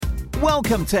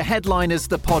Welcome to Headliners,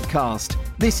 the podcast.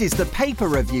 This is the paper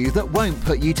review that won't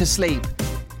put you to sleep.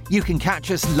 You can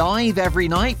catch us live every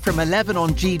night from 11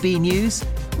 on GB News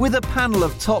with a panel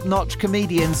of top-notch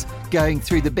comedians going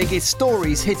through the biggest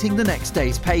stories hitting the next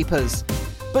day's papers.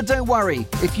 But don't worry,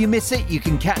 if you miss it, you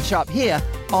can catch up here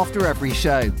after every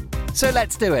show. So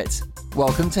let's do it.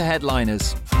 Welcome to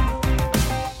Headliners.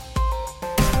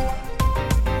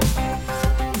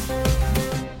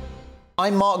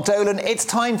 I'm Mark Dolan. It's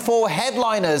time for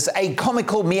Headliners, a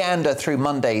comical meander through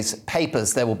Monday's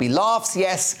papers. There will be laughs,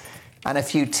 yes, and a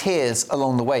few tears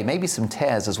along the way. Maybe some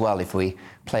tears as well if we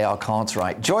play our cards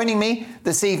right. Joining me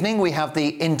this evening, we have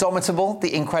the indomitable,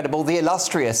 the incredible, the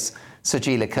illustrious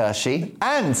Sajeela Kershi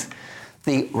and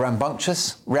the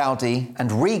rambunctious, rowdy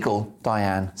and regal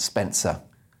Diane Spencer.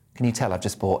 Can you tell I've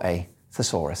just bought a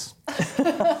thesaurus?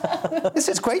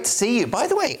 It's great to see you. By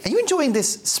the way, are you enjoying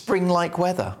this spring-like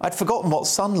weather? I'd forgotten what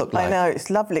sun looked like. I know, it's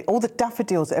lovely. All the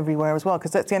daffodils everywhere as well,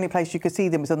 because that's the only place you could see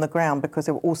them was on the ground because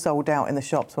they were all sold out in the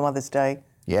shops for Mother's Day.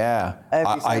 Yeah,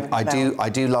 I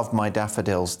do love my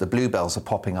daffodils. The bluebells are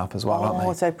popping up as well, aren't they?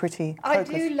 Oh, so pretty. I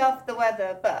do love the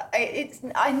weather, but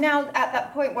I'm now at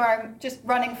that point where I'm just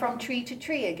running from tree to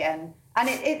tree again. And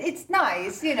it's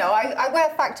nice, you know. I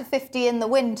wear factor 50 in the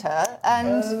winter,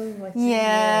 and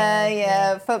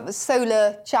for the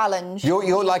solar challenge.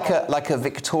 You're like a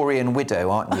Victorian widow,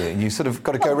 aren't you? And you sort of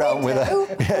got to go around with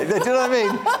a. Yeah, do you know what I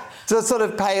mean? So sort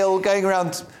of pale, going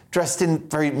around dressed in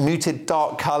very muted,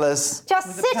 dark colours.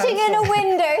 Just sitting in a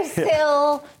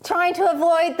windowsill, trying to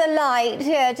avoid the light.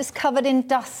 Yeah, just covered in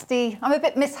dusty. I'm a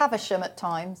bit Miss Havisham at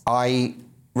times. I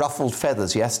ruffled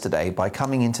feathers yesterday by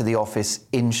coming into the office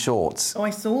in shorts. Oh,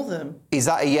 I saw them. Is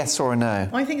that a yes or a no?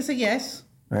 I think it's a yes.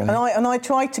 Really? And I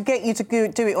tried to get you to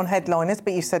do it on Headliners,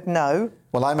 but you said no.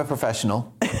 Well, I'm a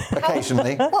professional,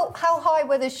 occasionally. Well, how high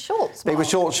were the shorts, Mark? They were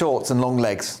short shorts and long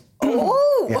legs.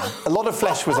 Ooh! Yeah. A lot of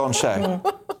flesh was on show.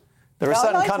 There are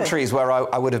certain countries where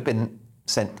I would have been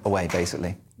sent away,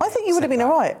 basically. I think you would have been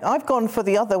all right. I've gone for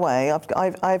the other way.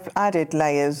 I've added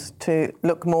layers to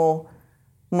look more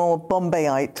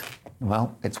Bombayite.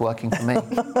 Well, it's working for me.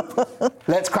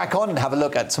 Let's crack on and have a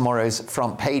look at tomorrow's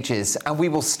front pages, and we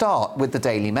will start with the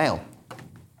Daily Mail.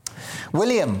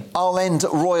 William, I'll end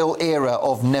royal era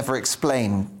of Never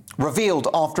Explain. Revealed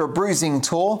after a bruising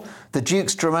tour, the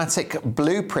Duke's dramatic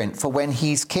blueprint for when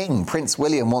he's king. Prince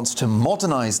William wants to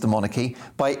modernise the monarchy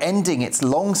by ending its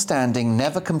long-standing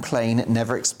never complain,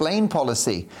 never explain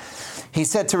policy. He's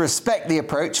said to respect the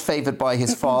approach favoured by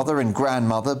his father and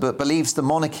grandmother, but believes the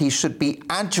monarchy should be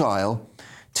agile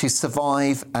to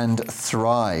survive and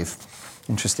thrive.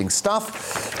 Interesting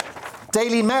stuff.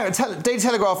 Daily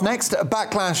Telegraph next. A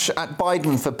backlash at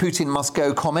Biden for Putin must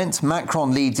go comment.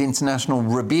 Macron leads international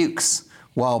rebukes,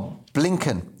 while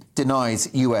Blinken denies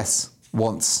US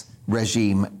wants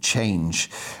regime change.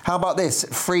 How about this?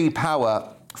 Free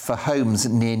power for homes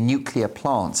near nuclear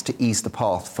plants to ease the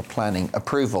path for planning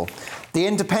approval. The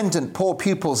Independent, poor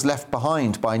pupils left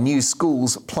behind by new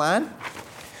schools plan.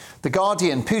 The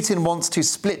Guardian, Putin wants to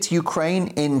split Ukraine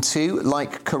in two,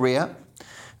 like Korea,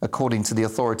 according to the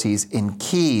authorities in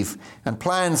Kyiv, and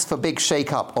plans for big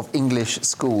shake-up of English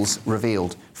schools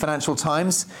revealed. Financial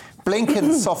Times,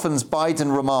 Blinken softens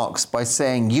Biden remarks by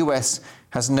saying US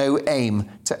has no aim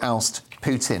to oust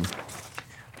Putin.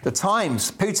 The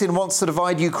Times, Putin wants to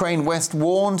divide Ukraine West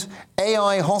warned.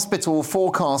 AI hospital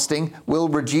forecasting will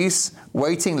reduce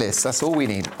waiting lists. That's all we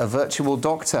need, a virtual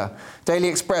doctor. Daily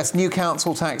Express, new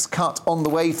council tax cut on the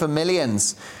way for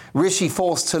millions. Rishi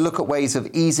forced to look at ways of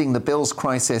easing the bills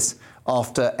crisis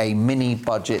after a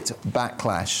mini-budget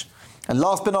backlash. And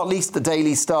last but not least, the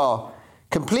Daily Star.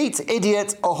 Complete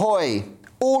idiot ahoy,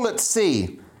 all at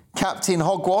sea. Captain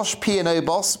Hogwash, P&O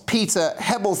boss Peter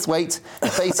Hebblethwaite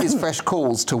faces fresh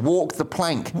calls to walk the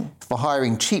plank for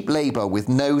hiring cheap labour with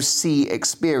no sea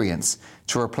experience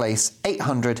to replace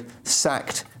 800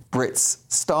 sacked Brits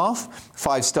staff.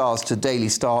 5 stars to Daily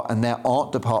Star and their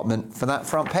art department for that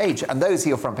front page. And those are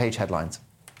your front page headlines.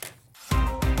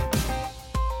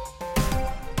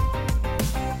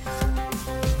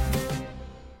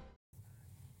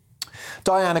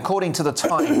 Diane, according to the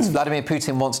Times, Vladimir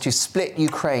Putin wants to split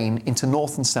Ukraine into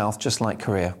north and south, just like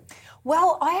Korea.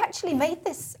 Well, I actually made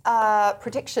this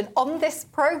prediction on this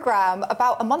programme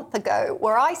about a month ago,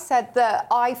 where I said that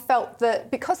I felt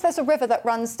that because there's a river that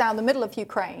runs down the middle of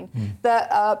Ukraine, that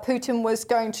Putin was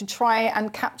going to try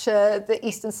and capture the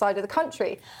eastern side of the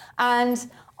country.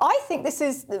 And I think this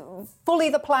is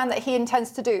fully the plan that he intends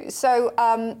to do. So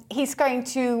he's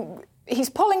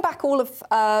pulling back all of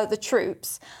the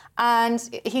troops, And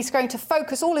he's going to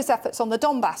focus all his efforts on the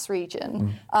Donbass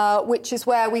region, which is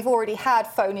where we've already had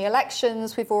phony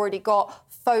elections, we've already got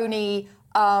phony,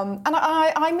 and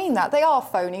I mean that, they are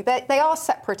phony, they are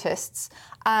separatists,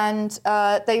 and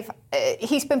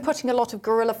he's been putting a lot of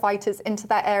guerrilla fighters into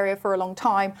that area for a long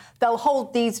time. They'll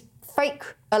hold these fake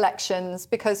elections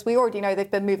because we already know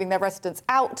they've been moving their residents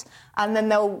out, and then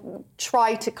they'll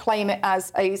try to claim it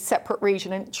as a separate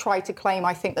region and try to claim,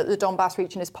 I think, that the Donbass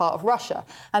region is part of Russia.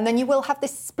 And then you will have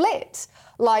this split,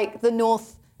 like the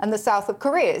north and the south of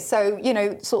Korea. So, you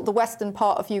know, sort of the western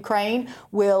part of Ukraine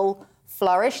will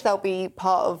flourish. They'll be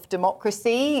part of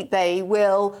democracy. They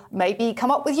will maybe come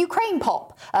up with Ukraine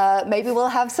pop. Maybe we'll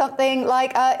have something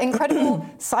like an incredible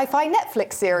sci-fi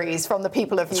Netflix series from the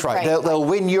people of Ukraine. That's right. They'll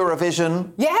win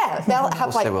Eurovision. Yeah, they'll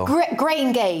have like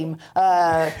Grain Game.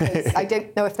 I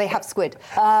don't know if they have squid.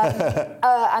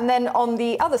 And then on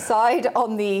the other side,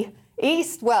 on the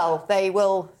east, well, they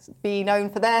will be known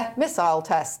for their missile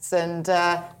tests and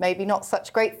maybe not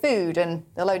such great food, and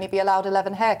they'll only be allowed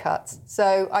 11 haircuts.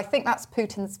 So I think that's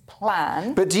Putin's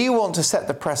plan. But do you want to set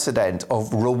the precedent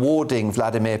of rewarding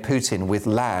Vladimir Putin with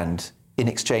land in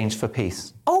exchange for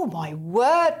peace? Oh, my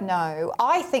word, no.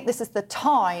 I think this is the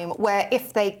time where,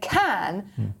 if they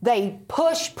can, they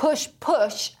push,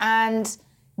 and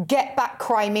get back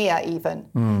Crimea even.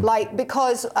 Like,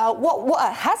 because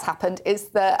what has happened is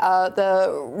that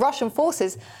the Russian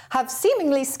forces have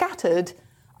seemingly scattered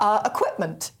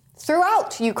equipment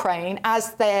throughout Ukraine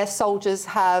as their soldiers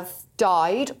have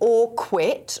died or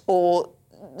quit or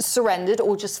surrendered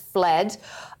or just fled.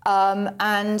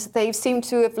 And they seem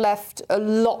to have left a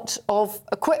lot of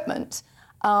equipment.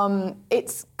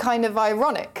 It's kind of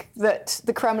ironic that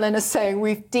the Kremlin is saying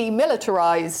we've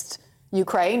demilitarized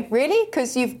Ukraine. Really?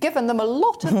 Because you've given them a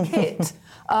lot of kit.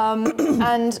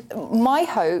 And my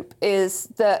hope is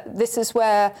that this is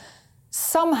where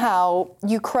somehow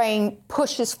Ukraine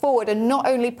pushes forward and not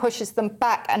only pushes them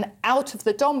back and out of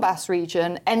the Donbass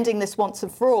region, ending this once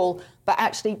and for all, but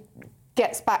actually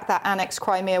gets back that annexed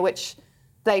Crimea, which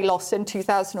they lost in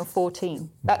 2014.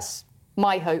 That's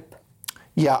my hope.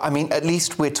 Yeah, I mean, at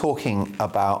least we're talking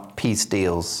about peace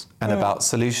deals and about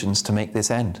solutions to make this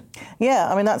end.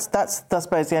 Yeah, I mean, that's I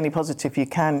suppose the only positive you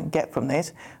can get from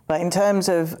this. But in terms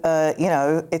of, you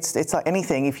know, it's like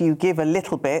anything. If you give a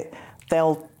little bit,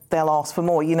 they'll ask for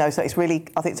more. You know, so it's really,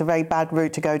 I think it's a very bad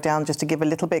route to go down, just to give a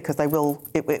little bit, because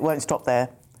it won't stop there.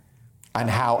 And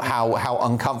how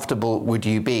uncomfortable would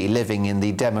you be living in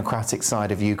the democratic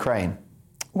side of Ukraine?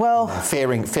 Well,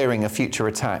 fearing a future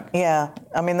attack. Yeah,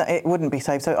 I mean, it wouldn't be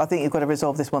safe. So I think you've got to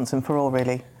resolve this once and for all,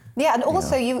 really. Yeah, and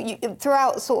also you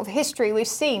throughout sort of history we've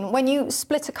seen, when you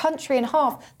split a country in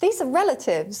half, these are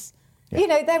relatives. Yeah. You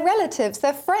know, they're relatives,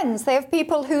 they're friends. They have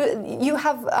people who, you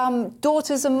have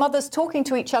daughters and mothers talking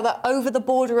to each other over the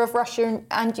border of Russia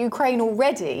and Ukraine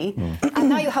already. And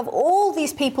now you have all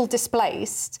these people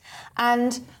displaced.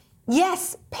 And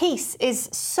yes, peace is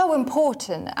so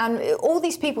important, and all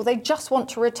these people, they just want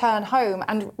to return home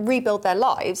and rebuild their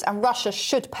lives, and Russia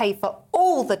should pay for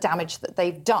all the damage that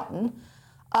they've done.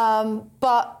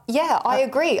 But yeah, I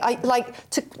agree.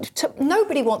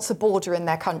 Nobody wants a border in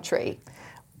their country.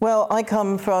 Well, I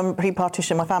come from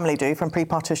pre-partition, my family do, from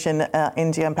pre-partition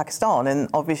India and Pakistan. And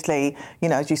obviously, you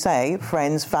know, as you say,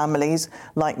 friends, families,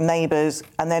 like neighbours.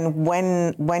 And then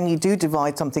when you do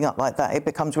divide something up like that, it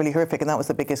becomes really horrific. And that was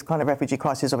the biggest kind of refugee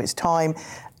crisis of its time.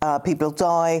 People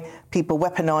die, people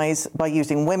weaponise by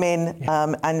using women.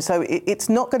 Yeah. And so it's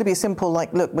not going to be a simple,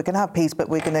 like, look, we're going to have peace, but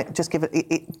we're going to just give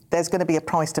it, there's going to be a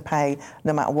price to pay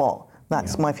no matter what.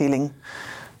 That's my feeling.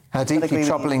 A deeply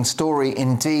troubling story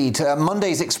indeed.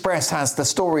 Monday's Express has the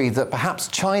story that perhaps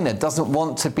China doesn't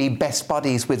want to be best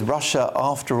buddies with Russia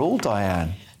after all,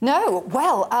 Diane. No,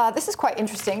 well, this is quite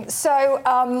interesting. So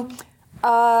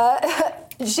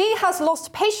Xi has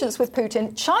lost patience with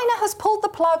Putin. China has pulled the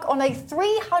plug on a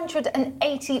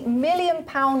 £380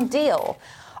 million deal.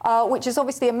 Which is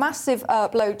obviously a massive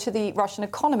blow to the Russian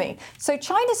economy. So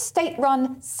China's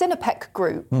state-run Sinopec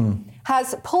Group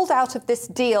has pulled out of this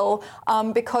deal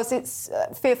because it's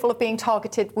fearful of being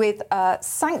targeted with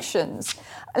sanctions.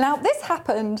 Now, this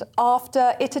happened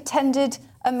after it attended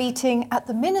a meeting at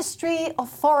the Ministry of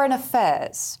Foreign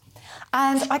Affairs.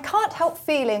 And I can't help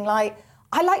feeling like,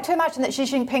 I like to imagine that Xi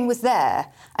Jinping was there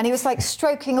and he was like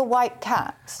stroking a white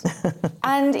cat.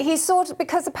 And he sort of,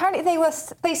 because apparently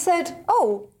they said,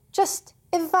 oh, just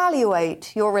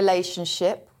evaluate your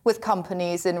relationship with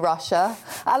companies in Russia.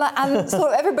 And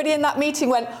sort of everybody in that meeting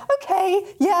went, okay,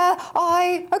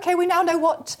 we now know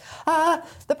what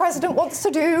the president wants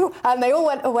to do. And they all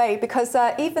went away because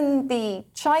even the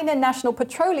China National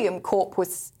Petroleum Corp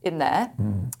was in there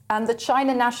and the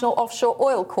China National Offshore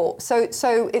Oil Corp. So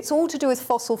it's all to do with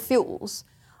fossil fuels.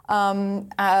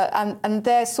 And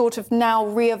they're sort of now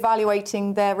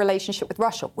reevaluating their relationship with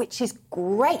Russia, which is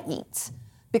great.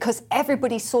 Because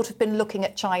everybody's sort of been looking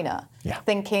at China,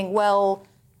 thinking, well,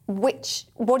 what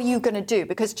are you going to do?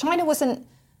 Because China wasn't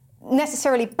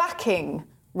necessarily backing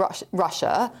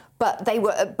Russia, but they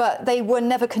were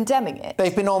never condemning it.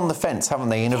 They've been on the fence, haven't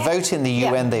they? In a vote in the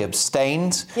UN, they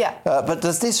abstained. But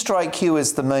does this strike you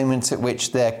as the moment at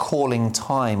which they're calling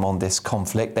time on this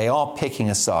conflict? They are picking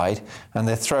a side and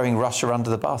they're throwing Russia under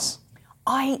the bus.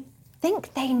 I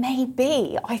think they may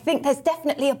be. I think there's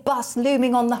definitely a bus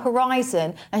looming on the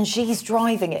horizon and Xi's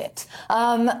driving it.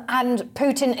 And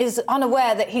Putin is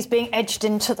unaware that he's being edged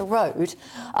into the road.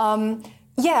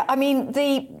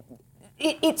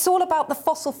 It's all about the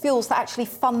fossil fuels that actually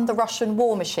fund the Russian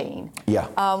war machine.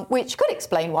 Which could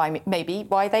explain why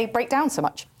they break down so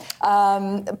much.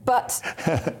 Some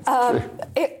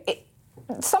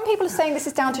people are saying this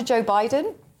is down to Joe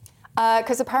Biden.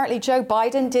 Because apparently Joe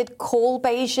Biden did call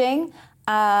Beijing.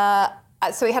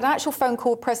 So he had an actual phone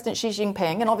call with President Xi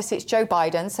Jinping, and obviously it's Joe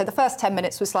Biden. So the first 10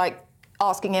 minutes was like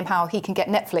asking him how he can get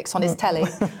Netflix on his telly.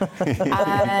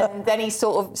 And then he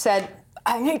sort of said,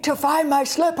 I need to find my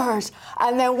slippers.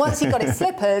 And then once he got his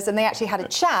slippers and they actually had a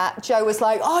chat, Joe was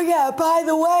like, oh yeah, by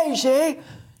the way, Xi,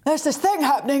 there's this thing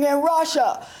happening in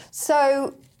Russia.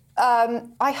 So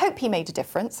I hope he made a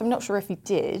difference. I'm not sure if he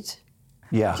did.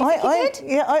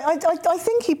 I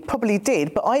think he probably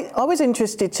did, but I was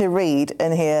interested to read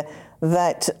and hear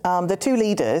that the two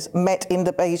leaders met in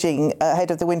the Beijing ahead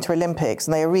of the Winter Olympics,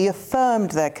 and they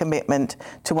reaffirmed their commitment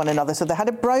to one another. So they had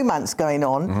a bromance going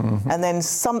on, and then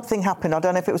something happened. I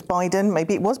don't know if it was Biden,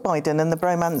 maybe it was Biden, and the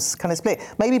bromance kind of split.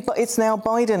 Maybe it's now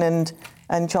Biden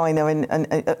and China, and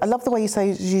I love the way you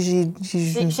say Xi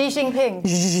Jinping.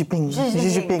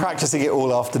 Practicing it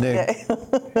all afternoon.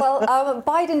 Well,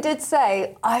 Biden did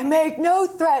say, I made no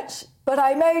threats, but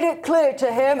I made it clear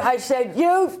to him. I said,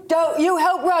 you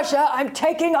help Russia, I'm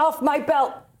taking off my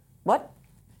belt. What?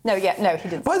 No, he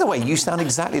didn't. By the way, you sound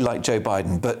exactly like Joe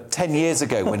Biden, but 10 years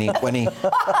ago when he when he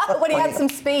had some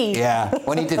speed. Yeah,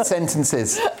 when he did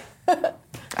sentences.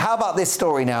 How about this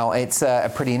story now? It's a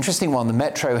pretty interesting one. The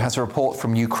Metro has a report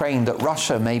from Ukraine that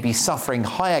Russia may be suffering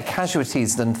higher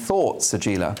casualties than thought,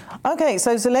 Sajila. OK,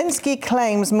 so Zelensky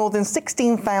claims more than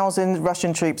 16,000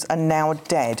 Russian troops are now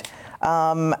dead,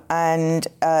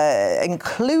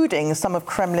 including some of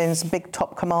Kremlin's big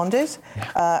top commanders.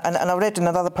 And I read in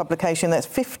another publication that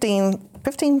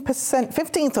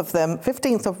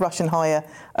 15th of Russian higher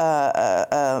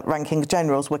ranking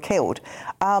generals were killed.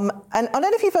 And I don't know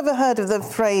if you've ever heard of the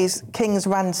phrase king's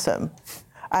ransom.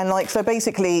 And so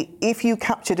basically, if you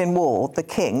captured in war the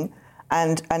king,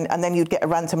 and then you'd get a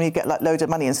ransom and you'd get like loads of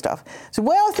money and stuff. So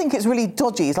where I think it's really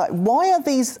dodgy is like, why are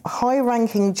these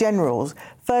high-ranking generals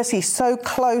firstly so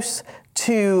close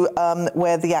to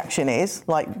where the action is,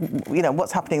 like,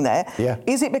 what's happening there?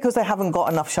 Is it because they haven't got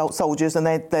enough soldiers and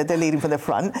they're leading from the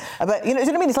front? But you know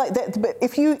what I mean? It's like but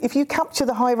if you capture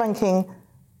the high-ranking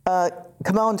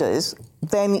commanders,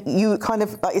 then you kind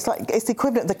of it's the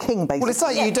equivalent of the king, basically. Well, it's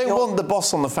like you don't want the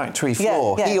boss on the factory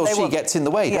floor. He or she gets in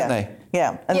the way, don't they?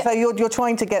 And so you're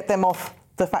trying to get them off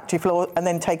the factory floor and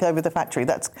then take over the factory.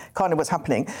 That's kind of what's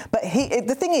happening. But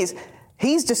the thing is,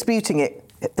 he's disputing it.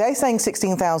 They're saying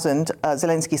 16,000,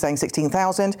 Zelensky's saying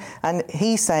 16,000, and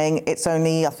he's saying it's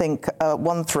only, I think,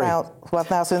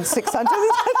 1,600.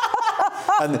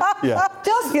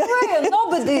 Just three, and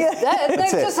nobody's dead.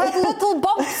 They've just had little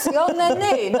bumps on their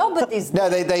knee. Nobody's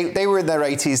dead. No, they were in their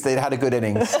 80s. They'd had a good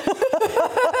innings.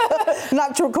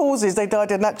 Natural causes. They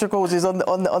died of natural causes on the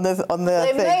They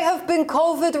thing. may have been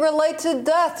COVID-related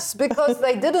deaths because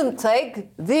they didn't take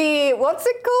the what's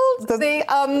it called? The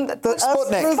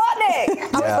Sputnik. Sputnik.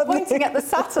 I was pointing at the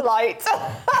satellite.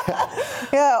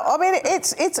 I mean,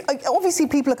 it's obviously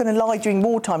people are going to lie during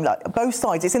wartime. Like both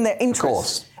sides, it's in their interest. Of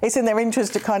course. It's in their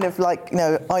interest to kind of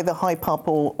either hype up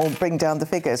or bring down the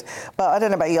figures. But I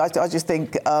don't know about you. I just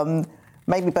think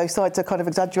maybe both sides are kind of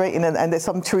exaggerating and there's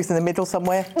some truth in the middle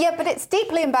somewhere. Yeah, but it's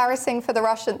deeply embarrassing for the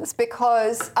Russians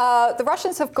because the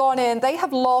Russians have gone in, they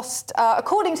have lost,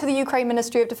 according to the Ukraine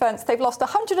Ministry of Defense, they've lost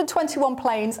 121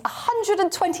 planes,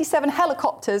 127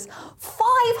 helicopters,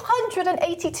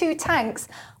 582 tanks,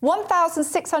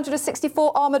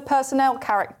 1,664 armoured personnel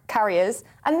carriers,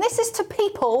 and this is to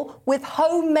people with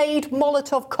homemade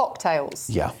Molotov cocktails.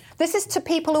 Yeah. This is to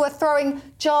people who are throwing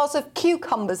jars of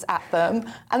cucumbers at them,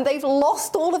 and they've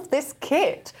lost all of this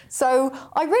kit. So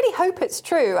I really hope it's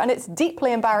true, and it's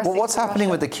deeply embarrassing. Well, what's happening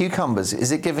with the cucumbers?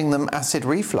 Is it giving them acid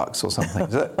reflux or something?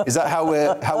 Is that how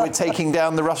we're taking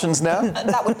down the Russians now?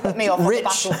 That would put me off on the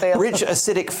battlefield. Rich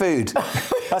acidic food.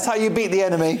 That's how you beat the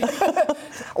enemy.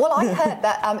 Well, I heard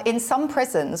that in some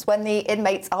prisons, when the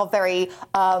inmates are very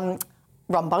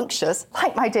rambunctious,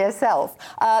 like my dear self,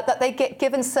 that they get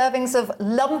given servings of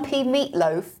lumpy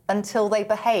meatloaf until they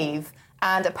behave.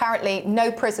 And apparently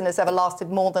no prison has ever lasted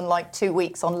more than like 2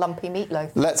 weeks on lumpy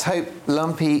meatloaf. Let's hope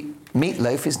lumpy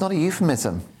meatloaf is not a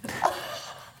euphemism.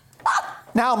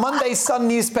 Now, Monday's Sun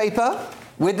newspaper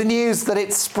with the news that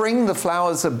it's spring, the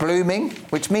flowers are blooming,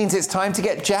 which means it's time to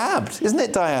get jabbed, isn't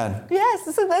it, Diane? Yes,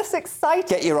 isn't this exciting?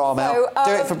 Get your arm out.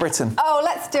 Do it for Britain. Oh,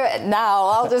 let's do it now.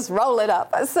 I'll just roll it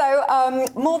up. So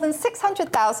more than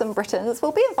 600,000 Britons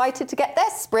will be invited to get their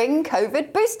spring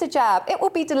COVID booster jab. It will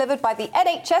be delivered by the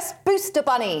NHS Booster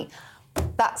Bunny.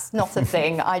 That's not a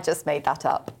thing. I just made that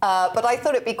up. But I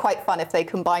thought it'd be quite fun if they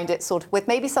combined it sort of with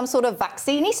maybe some sort of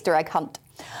vaccine Easter egg hunt.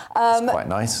 That's quite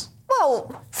nice.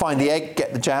 Well, find the egg,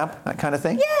 get the jab, that kind of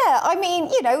thing? Yeah, I mean,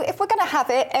 you know, if we're going to have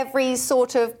it every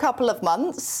sort of couple of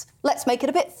months, let's make it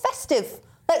a bit festive.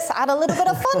 Let's add a little bit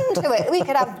of fun to it. We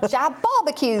could have jab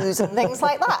barbecues and things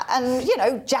like that. And, you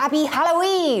know, jabby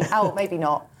Halloween. Oh, maybe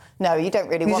not. No, you don't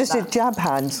really want that. You just did jab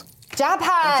hands. Jab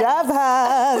hands! Jab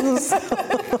hands!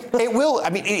 It will, I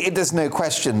mean, there's no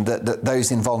question that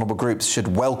those in vulnerable groups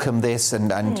should welcome this.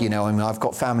 And you know, I mean, I've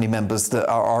got family members that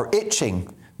are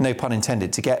itching, no pun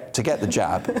intended, to get the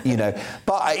jab, you know.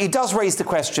 But it does raise the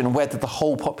question whether the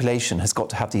whole population has got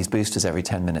to have these boosters every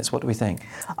 10 minutes. What do we think?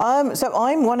 So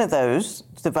I'm one of those.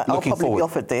 I'll probably be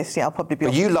offered this. Yeah, I'll probably be.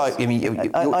 But you like? I mean,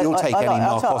 you'll take any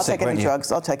narcotic, I'll take any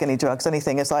drugs. I'll take any drugs.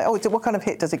 Anything. It's like, oh, what kind of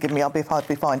hit does it give me? I'll be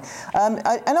fine. And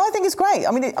I think it's great.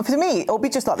 I mean, for me, it'll be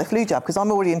just like the flu jab because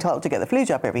I'm already entitled to get the flu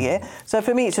jab every year. So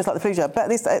for me, it's just like the flu jab.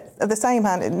 But at the same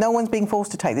hand, no one's being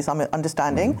forced to take this. I'm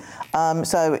understanding.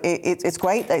 So it's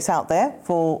great that it's out there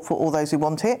for all those who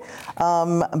want it.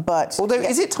 But although,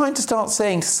 is it time to start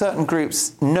saying to certain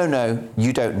groups, no,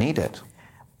 you don't need it?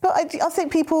 But I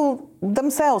think people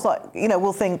themselves, like, you know,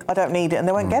 will think, I don't need it, and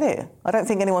they won't get it. I don't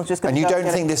think anyone's just going to. And you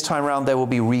don't think this time around there will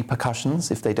be repercussions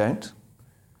if they don't?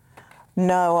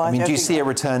 No, I mean, do you see a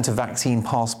return to vaccine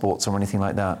passports or anything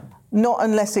like that? Not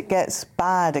unless it gets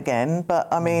bad again.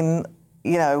 But I mean,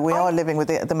 you know, we are living with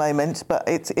it at the moment. But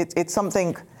it's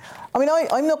something. I mean,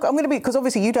 I'm going to be, because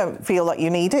obviously you don't feel like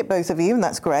you need it, both of you, and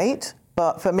that's great.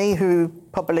 But for me, who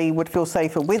probably would feel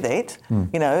safer with it,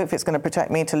 you know, if it's going to protect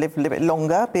me to live a little bit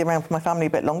longer, be around for my family a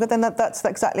bit longer, then that's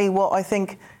exactly what I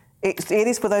think it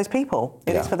is for those people.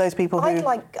 It is for those people who...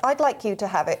 I'd like you to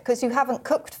have it, because you haven't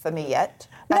cooked for me yet.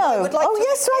 No. Yes, I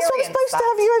was supposed to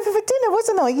have you over for dinner,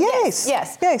 wasn't I? Yes.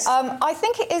 I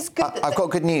think it is good. I've got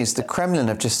good news. The Kremlin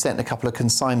have just sent a couple of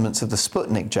consignments of the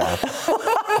Sputnik jab.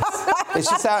 It's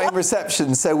just out in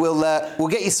reception, so we'll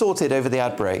get you sorted over the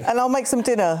ad break. And I'll make some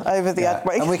dinner over the ad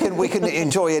break. And we can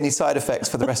enjoy any side effects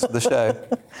for the rest of the show,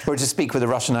 or just speak with a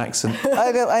Russian accent.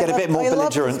 Get a bit more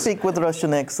belligerent. I love to speak with a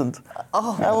Russian accent.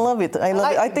 Oh, I love it.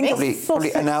 I think it's so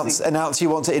probably announce you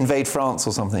want to invade France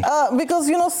or something. Because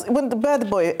you know when the bad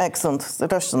boy accent, the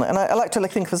Russian, and I like to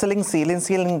think for Zelensky.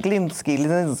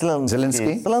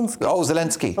 Oh,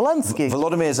 Zelensky.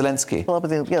 Volodymyr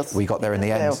Zelensky. Yes. We got there in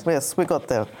the end. Yes, we got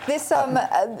there.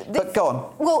 But go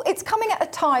on. Well, it's coming at a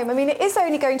time. I mean, it is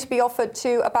only going to be offered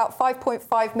to about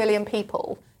 5.5 million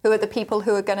people, who are the people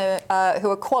who are going to who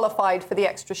are qualified for the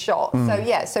extra shot.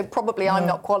 So probably I'm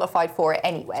not qualified for it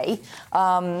anyway.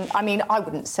 I mean, I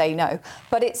wouldn't say no,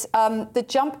 but it's the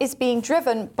jump is being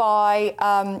driven by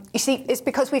you see, it's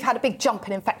because we've had a big jump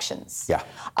in infections. Yeah.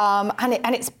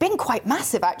 And it's been quite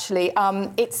massive actually.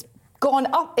 It's gone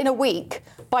up in a week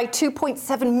by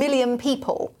 2.7 million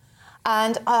people.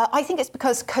 And I think it's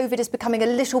because COVID is becoming a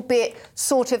little bit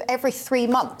sort of every 3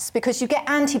 months, because you get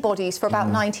antibodies for about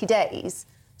 90 days.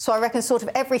 So I reckon sort of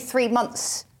every 3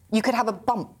 months you could have a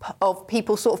bump of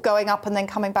people sort of going up and then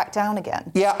coming back down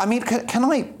again. Yeah, I mean, can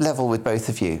I level with both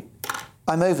of you?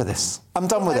 I'm over this. I'm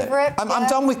done with it. I'm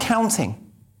done with counting.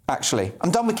 Actually,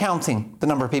 I'm done with counting the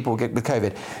number of people with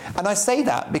COVID. And I say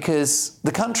that because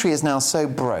the country is now so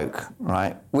broke,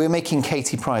 right? We're making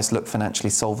Katie Price look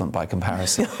financially solvent by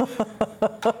comparison.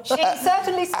 She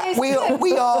certainly sees we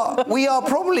are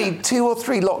probably 2 or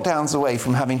 3 lockdowns away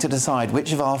from having to decide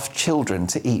which of our children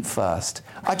to eat first.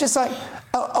 I just like,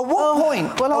 at what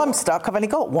point? Well, I'm stuck. I've only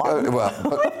got one.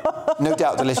 No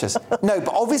doubt delicious. No,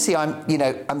 but obviously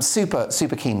I'm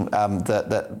super keen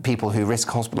that people who risk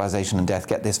hospitalisation and death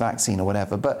get this vaccine or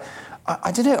whatever. But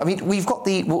I don't know. I mean, we've got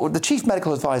the chief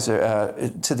medical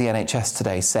advisor to the NHS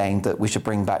today saying that we should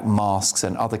bring back masks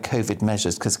and other COVID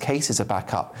measures because cases are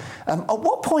back up. At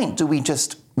what point do we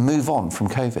just move on from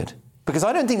COVID? Because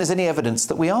I don't think there's any evidence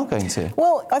that we are going to.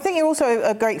 Well, I think you're also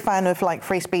a great fan of like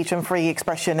free speech and free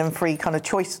expression and free kind of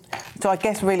choice. So I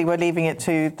guess really we're leaving it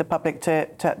to the public to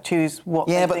choose what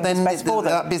they think is best for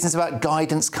them. That business about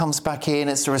guidance comes back in.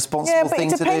 It's a responsible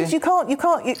thing to do. Yeah, but it depends. You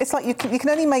can't. It's like you can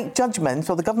only make judgments,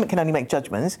 or the government can only make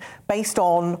judgments based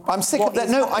on. I'm sick of that.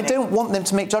 No, I don't want them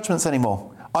to make judgments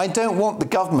anymore. I don't want the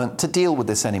government to deal with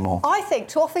this anymore. I think,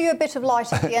 to offer you a bit of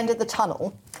light at the end of the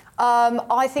tunnel,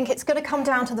 I think it's going to come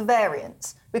down to the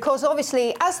variants. Because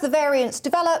obviously, as the variants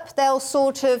develop, they'll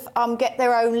sort of get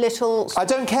their own little... I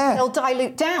don't care. They'll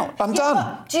dilute down. I'm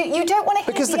done. You don't want to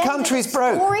hear because the country's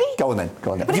broke. Story? Go on then.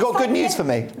 Have you got good news for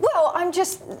me? Well, I'm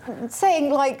just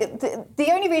saying, like, the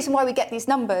only reason why we get these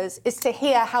numbers is to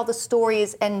hear how the story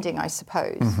is ending, I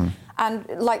suppose. Mm-hmm. And,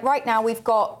 like, right now we've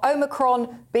got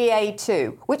Omicron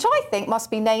BA2, which I think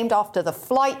must be named after the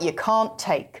flight you can't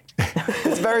take.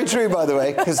 It's very true, by the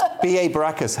way, because B.A.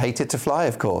 Baracus hated to fly,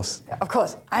 of course. Of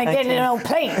course. I get in an old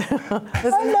plane.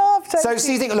 I love so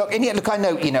you think, look, I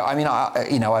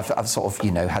know, I've sort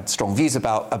of, had strong views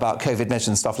about COVID measures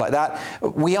and stuff like that.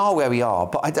 We are where we are,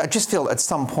 but I just feel at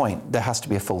some point there has to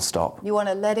be a full stop. You want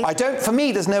to let it... For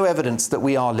me, there's no evidence that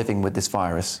we are living with this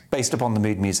virus based upon the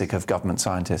mood music of government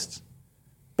scientists.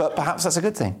 But perhaps that's a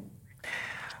good thing.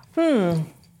 I'm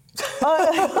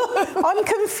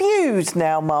confused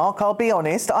now, Mark. I'll be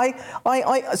honest. So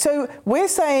we're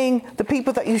saying the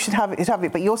people that you should have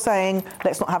it, but you're saying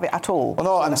let's not have it at all. Well,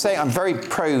 no, I'm saying I'm very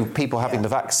pro people having the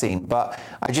vaccine, but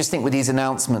I just think with these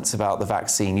announcements about the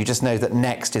vaccine, you just know that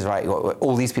next is right.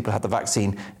 All these people have the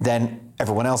vaccine, then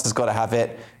everyone else has got to have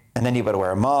it. And then you've got to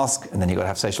wear a mask, and then you've got to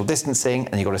have social distancing,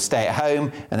 and you've got to stay at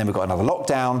home, and then we've got another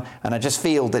lockdown. And I just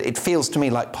feel that it feels to me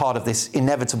like part of this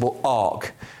inevitable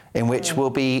arc in which we'll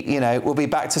be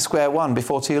back to square one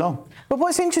before too long. But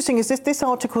what's interesting is this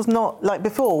article's not like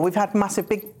before. We've had massive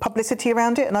big publicity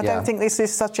around it, and I don't think this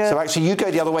is such a... So actually, you go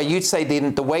the other way. You'd say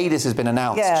the way this has been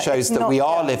announced shows that we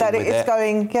are living with it. It's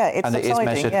and it is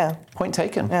measured. Yeah. Point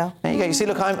taken. Yeah. There you go. You see,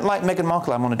 look, I'm like Meghan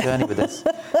Markle. I'm on a journey with this.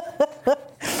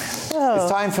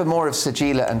 It's time for more of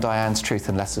Sajeela and Diane's truth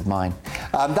and less of mine.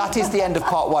 That is the end of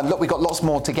part one. Look, we've got lots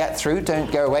more to get through.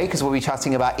 Don't go away, because we'll be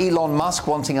chatting about Elon Musk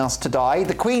wanting us to die,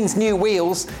 the Queen's new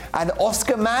wheels, and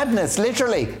Oscar madness,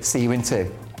 literally. See you in 2.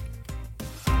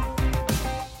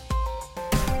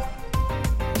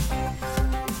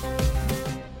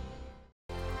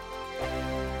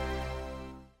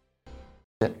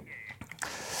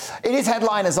 It is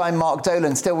Headliners. I'm Mark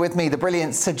Dolan. Still with me, the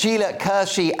brilliant Sajeela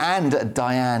Kershi and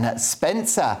Diane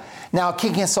Spencer. Now,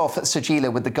 kicking us off,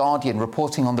 Sajeela, with The Guardian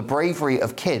reporting on the bravery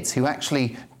of kids who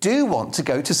actually do want to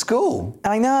go to school.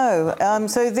 I know.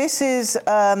 So this is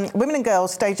women and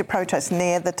girls staged a protest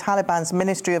near the Taliban's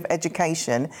Ministry of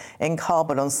Education in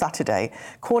Kabul on Saturday,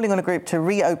 calling on a group to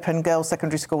reopen girls'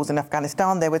 secondary schools in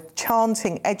Afghanistan. They were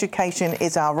chanting, "Education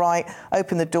is our right,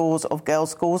 open the doors of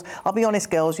girls' schools." I'll be honest,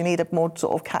 girls, you need a more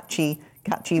sort of catchy,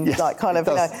 yes, like kind of,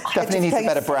 definitely needs a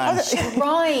better brand.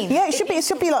 Rhyme. Yeah, it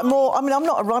should be like more. I mean, I'm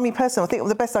not a rhymey person. I think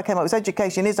the best I came up was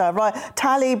 "Education is our right."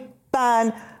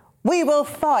 Taliban, we will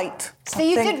fight. So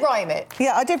you did rhyme it?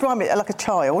 Yeah, I did rhyme it like a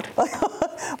child.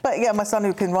 But yeah, my son,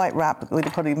 who can write rap, would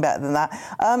have probably been better than that.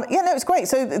 It's great.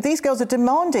 So these girls are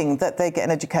demanding that they get an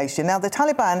education. Now, the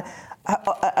Taliban,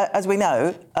 as we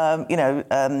know,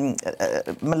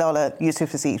 Malala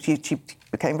Yousafzai, she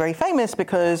became very famous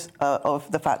because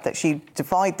of the fact that she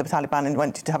defied the Taliban and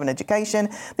went to have an education.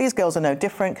 These girls are no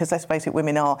different, because let's face it,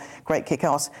 women are great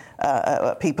kick-ass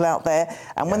people out there.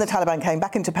 And when the Taliban came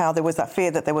back into power, there was that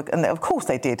fear that they were, and of course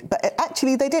they did, but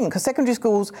actually they didn't, because secondary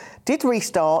schools did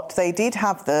restart. They did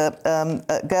have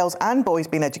the girls and boys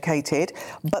being educated,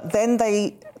 but then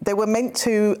they were meant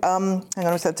to,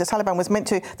 the Taliban was meant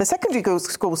to, the secondary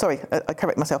schools, sorry, I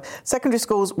correct myself, secondary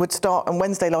schools would start on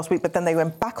Wednesday last week, but then they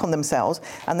went back on themselves,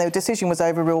 and their decision was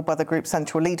overruled by the group's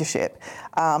central leadership.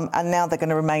 And now they're going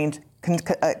to remain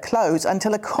closed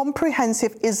until a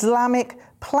comprehensive Islamic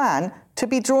plan to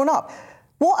be drawn up.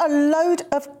 What a load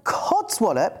of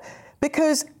codswallop,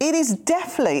 because it is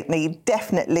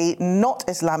definitely not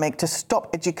Islamic to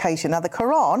stop education. Now, the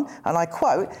Quran, and I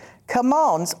quote,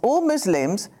 commands all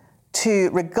Muslims to,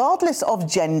 regardless of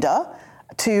gender,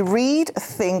 to read,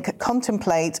 think,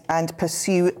 contemplate, and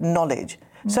pursue knowledge.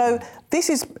 So this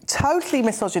is totally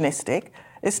misogynistic.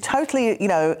 It's totally,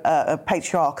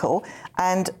 patriarchal.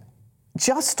 And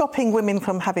just stopping women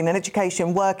from having an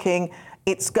education, working,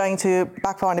 it's going to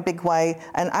backfire in a big way.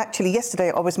 And actually,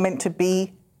 yesterday I was meant to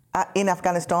be in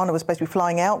Afghanistan. I was supposed to be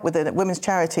flying out with a women's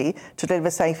charity to deliver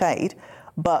safe aid.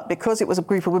 But because it was a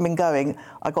group of women going,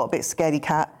 I got a bit scaredy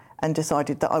cat and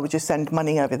decided that I would just send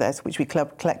money over there, which we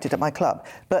collected at my club.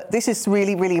 But this is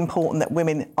really, really important that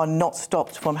women are not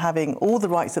stopped from having all the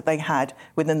rights that they had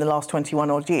within the last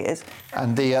 21 odd years.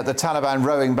 And the Taliban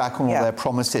rowing back on all their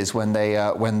promises when they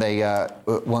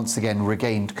once again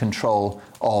regained control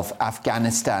of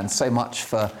Afghanistan. So much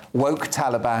for woke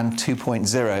Taliban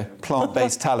 2.0,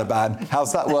 plant-based Taliban.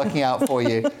 How's that working out for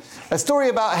you? A story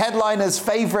about headliners'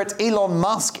 favourite Elon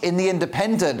Musk in The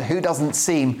Independent, who doesn't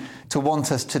seem to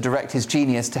want us to direct his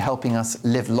genius to helping us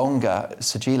live longer.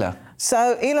 Sajila.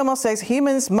 So Elon Musk says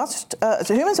humans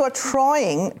who are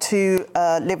trying to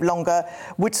live longer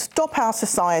would stop our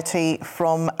society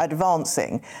from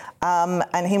advancing.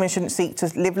 And humans shouldn't seek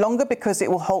to live longer because it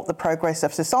will halt the progress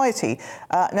of society.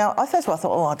 Now, first of all, I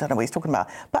thought, I don't know what he's talking about.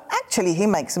 But actually, he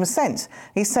makes some sense.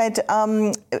 He said,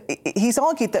 he's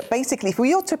argued that basically, if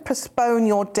we ought to postpone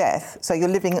your death, so you're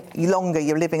living longer,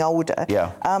 you're living older,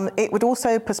 it would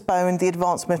also postpone the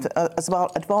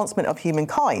advancement of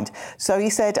humankind. So he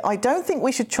said, I don't think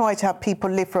we should try to have people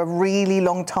live for a really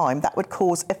long time. That would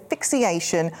cause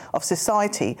asphyxiation of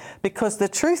society, because the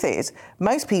truth is,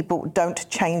 most people don't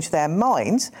change their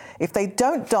minds. If they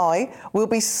don't die, we'll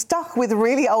be stuck with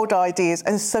really old ideas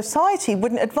and society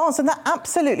wouldn't advance. And that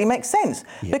absolutely makes sense,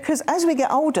 because as we get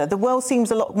older, the world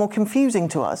seems a lot more confusing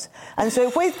to us. And so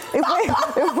if we're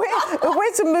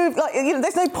to move,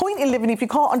 there's no point in living if you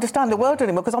can't understand the world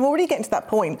anymore, because I'm already getting to that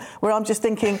point where I'm just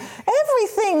thinking,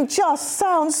 everything just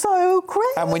sounds so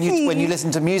crazy. And when you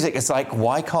listen to music, it's like,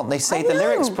 why can't they say the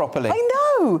lyrics properly? I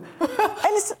know.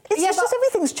 And it's just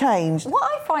everything's changed. What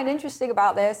I find interesting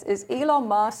about this is Elon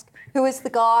Musk, who is the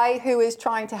guy who is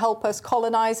trying to help us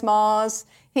colonize Mars.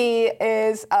 He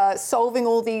is solving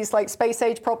all these space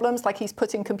age problems, like he's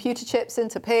putting computer chips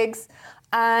into pigs.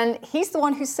 And he's the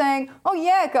one who's saying, oh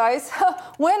yeah, guys,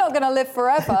 we're not going to live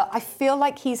forever. I feel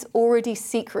like he's already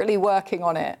secretly working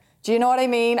on it. Do you know what I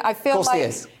mean? I feel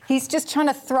like he's just trying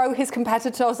to throw his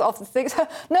competitors off the things.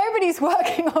 Nobody's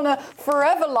working on a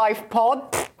forever life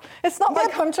pod. It's not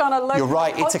like I'm trying to look. You're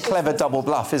right. It's a clever double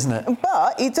bluff, isn't it?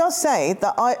 But he does say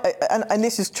that and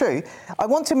this is true, I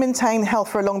want to maintain health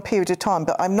for a long period of time,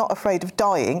 but I'm not afraid of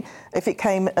dying if it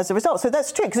came as a result. So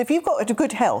that's true, because if you've got a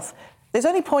good health, there's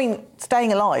only point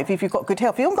staying alive if you've got good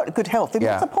health. If you haven't got good health, then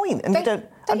what's the point? And you don't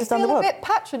understand the world. Don't you feel a bit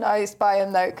patronised by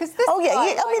him, though? Because this guy,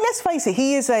 I mean, let's face it,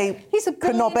 he's a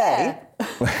Knobe.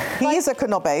 He is a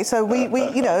Knobe, so we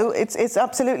it's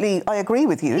absolutely, I agree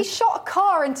with you. He shot a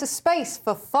car into space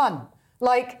for fun.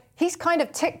 He's kind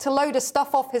of ticked a load of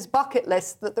stuff off his bucket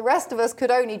list that the rest of us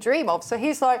could only dream of. So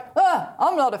he's like,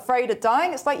 I'm not afraid of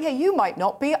dying. It's like, yeah, you might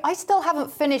not be. I still haven't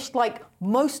finished,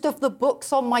 most of the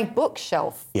books on my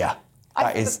bookshelf. Yeah.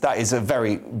 That is a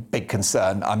very big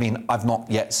concern. I mean, I've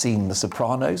not yet seen The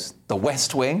Sopranos, The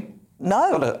West Wing.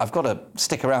 No. I've got to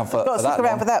stick around for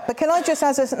that. But can I just,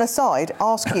 as an aside,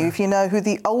 ask you if you know who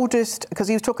the oldest, because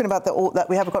he was talking about that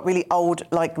we have got really old,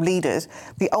 leaders,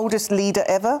 the oldest leader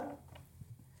ever?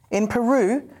 In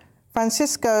Peru,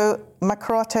 Francisco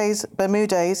Macrates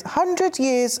Bermudez, 100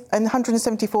 years and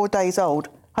 174 days old.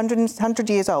 100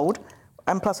 years old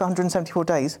and plus 174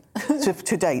 days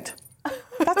to date.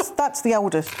 That's the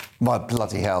oldest. My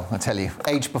bloody hell, I tell you.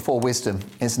 Age before wisdom,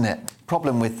 isn't it?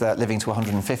 Problem with living to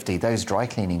 150, those dry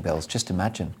cleaning bills, just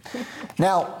imagine.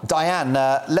 Now, Diane,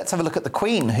 let's have a look at the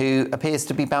Queen, who appears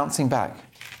to be bouncing back.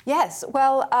 Yes,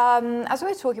 well, as we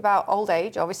were talking about old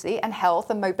age, obviously, and health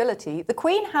and mobility, the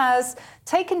Queen has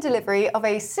taken delivery of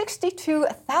a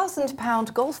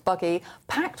 £62,000 golf buggy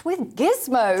packed with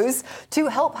gizmos to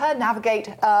help her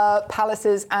navigate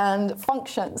palaces and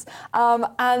functions.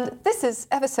 And this is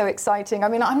ever so exciting. I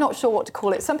mean, I'm not sure what to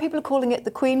call it. Some people are calling it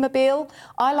the Queen-mobile.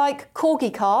 I like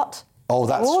Corgi Cart. Oh,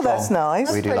 that's strong. That's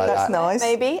nice. We do like that's that. Nice.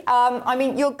 Maybe. I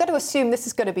mean, you're going to assume this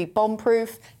is going to be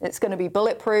bomb-proof. It's going to be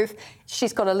bulletproof.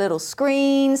 She's got a little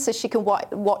screen so she can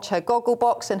watch her goggle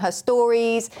box and her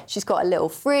stories. She's got a little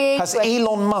fridge. Has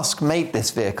Elon Musk made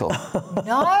this vehicle?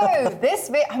 No,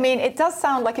 I mean, it does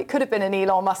sound like it could have been an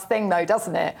Elon Musk thing, though,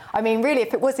 doesn't it? I mean, really,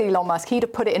 if it was Elon Musk, he'd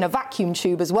have put it in a vacuum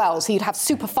tube as well. So you'd have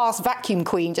super fast vacuum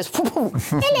queen just, hello.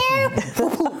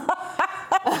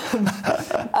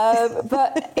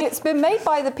 But it's been made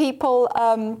by the people,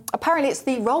 apparently it's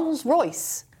the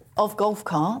Rolls-Royce of golf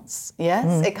carts,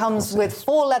 yes. It comes with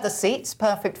 4 leather seats,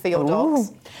 perfect for your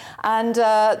dogs. And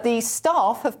the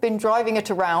staff have been driving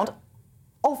it around.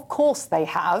 Of course they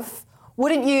have.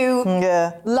 Wouldn't you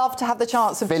love to have the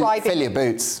chance of driving? Fill your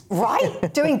boots.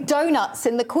 Right, doing donuts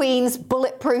in the Queen's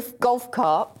bulletproof golf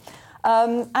cart.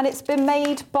 And it's been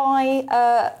made by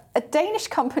a Danish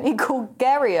company called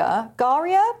Garia,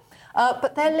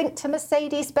 but they're linked to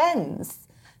Mercedes-Benz.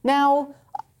 Now,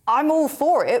 I'm all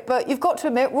for it, but you've got to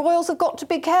admit, royals have got to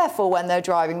be careful when they're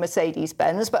driving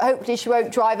Mercedes-Benz, but hopefully she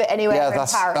won't drive it anywhere in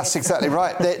Paris. Yeah, that's exactly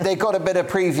right. They got a bit of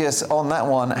previous on that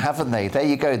one, haven't they? There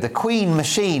you go. The Queen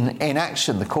machine in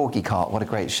action, the corgi cart. What a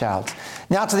great shout.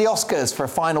 Now to the Oscars for a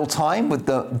final time with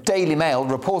the Daily Mail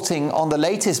reporting on the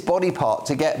latest body part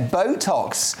to get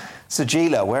Botox.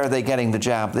 Sajila, where are they getting the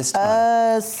jab this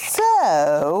time?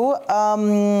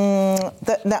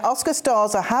 The Oscar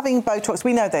stars are having Botox.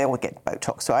 We know they all get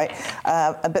Botox, right?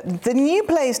 But the new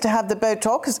place to have the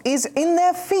Botox is in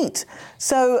their feet.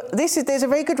 So there's a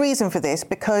very good reason for this,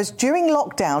 because during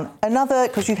lockdown,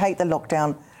 because you hate the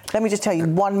lockdown, let me just tell you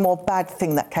one more bad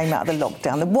thing that came out of the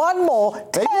lockdown. One more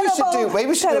Maybe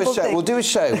we should do a show. thing. We'll do a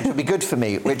show, which would be good for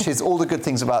me, which is all the good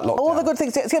things about lockdown. All the good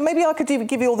things. So maybe I could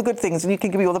give you all the good things, and you can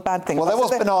give me all the bad things. Well, there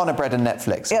was Banana Bread and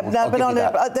Netflix. Yeah,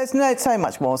 there's so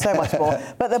much more.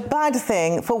 But the bad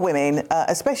thing for women,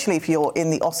 especially if you're in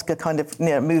the Oscar kind of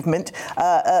movement,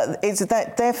 is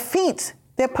that their feet.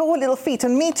 Their poor little feet,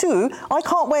 and me too. I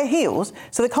can't wear heels,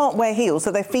 so they can't wear heels,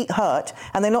 so their feet hurt,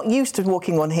 and they're not used to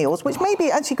walking on heels, which maybe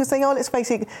actually could say, let's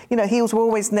face it, heels were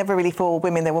always never really for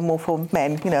women, they were more for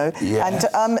men, Yes.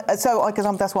 And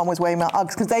because that's why I was wearing my Uggs,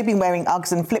 because they've been wearing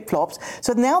Uggs and flip-flops,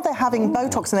 so now they're having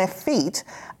Botox in their feet,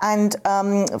 and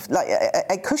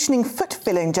a cushioning foot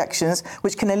filler injections,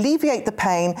 which can alleviate the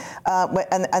pain,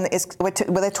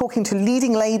 where they're talking to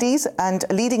leading ladies and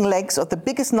leading legs of the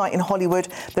biggest night in Hollywood.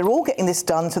 They're all getting this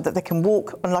done so that they can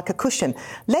walk on like a cushion.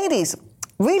 Ladies,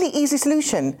 really easy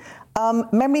solution.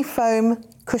 Memory foam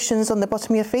cushions on the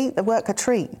bottom of your feet, they work a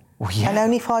treat. And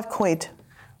only £5.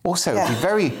 Also, it'd be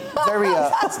very,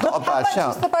 it's not a bad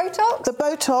shout. The Botox? The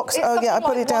Botox, I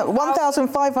put it down,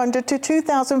 £1,500 to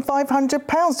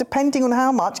 £2,500, depending on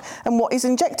how much and what is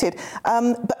injected.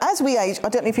 But as we age, I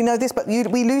don't know if you know this, but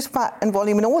we lose fat and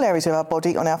volume in all areas of our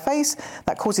body, on our face.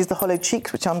 That causes the hollow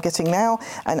cheeks, which I'm getting now,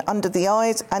 and under the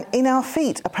eyes, and in our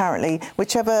feet, apparently,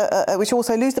 which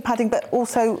also lose the padding, but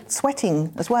also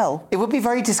sweating as well. It would be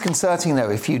very disconcerting, though,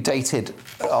 if you dated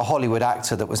a Hollywood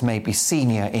actor that was maybe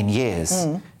senior in years.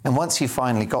 And once you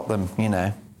finally got them, in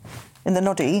the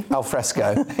noddy, al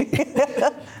fresco, and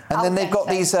then they've got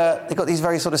these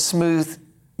very sort of smooth,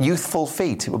 youthful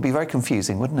feet. It would be very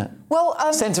confusing, wouldn't it? Well,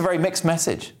 sends a very mixed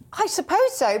message. I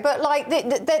suppose so, but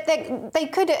they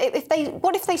could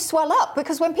what if they swell up?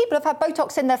 Because when people have had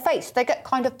Botox in their face, they get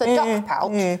kind of the duck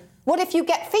pout. What if you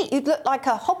get feet? You'd look like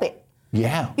a hobbit.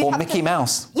 Yeah, or Mickey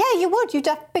Mouse. Yeah, you would. You'd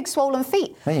have big swollen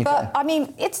feet. There you go. I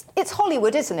mean, it's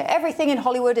Hollywood, isn't it? Everything in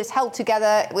Hollywood is held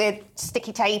together with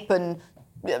sticky tape and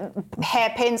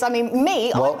hairpins. I mean,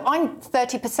 I'm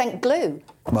 30% glue.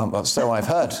 Well, so I've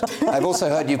heard. I've also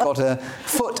heard you've got a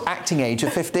foot acting age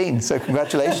of 15, so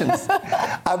congratulations.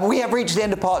 We have reached the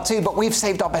end of part 2, but we've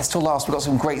saved our best till last. We've got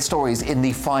some great stories in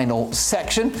the final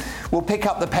section. We'll pick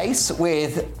up the pace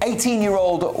with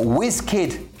 18-year-old whiz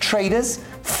kid traders,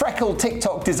 freckled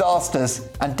TikTok disasters,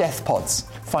 and death pods.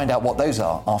 Find out what those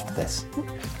are after this.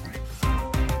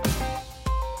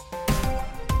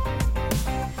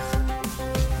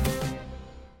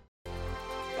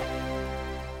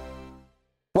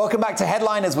 Welcome back to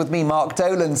Headliners with me, Mark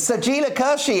Dolan, Sajila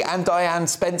Kershi and Diane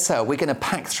Spencer. We're going to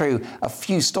pack through a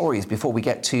few stories before we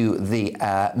get to the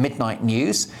midnight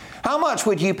news. How much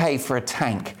would you pay for a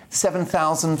tank?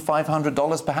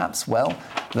 $7,500 perhaps? Well,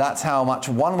 that's how much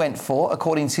one went for,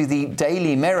 according to the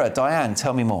Daily Mirror. Diane,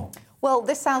 tell me more. Well,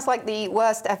 this sounds like the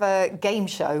worst ever game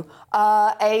show.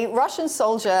 A Russian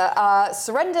soldier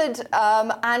surrendered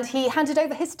and he handed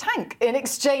over his tank in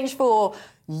exchange for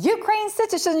Ukraine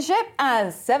citizenship and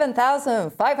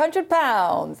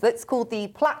 £7,500. That's called the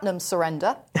platinum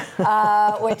surrender,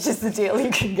 which is the deal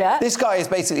you can get. This guy is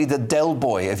basically the Del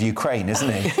Boy of Ukraine,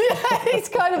 isn't he? Yeah, he's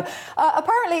kind of...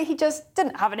 apparently, he just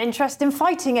didn't have an interest in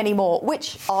fighting anymore,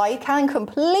 which I can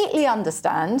completely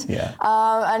understand. Yeah.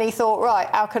 And he thought, right,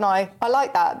 how can I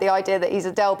like that, the idea that he's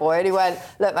a Del Boy. And he went,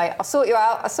 look, mate, I'll sort you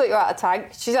out a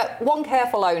tank. She's one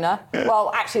careful owner.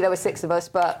 Well, actually, there were 6 of us,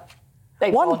 but...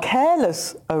 One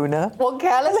careless owner. One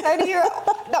careless owner?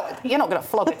 No, you're not going to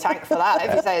flog a tank for that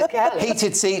if you say it's careless.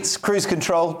 Heated seats, cruise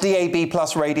control, DAB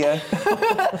plus radio.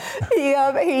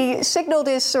 He signalled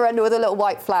his surrender with a little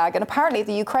white flag, and apparently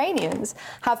the Ukrainians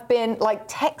have been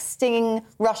texting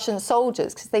Russian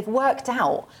soldiers because they've worked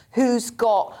out who's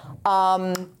got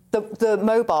the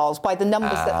mobiles by the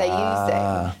numbers that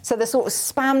they're using. So they're sort of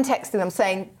spam texting them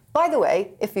saying, by the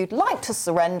way, if you'd like to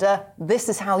surrender, this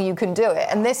is how you can do it.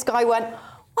 And this guy went,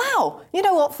 wow, you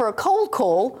know what, for a cold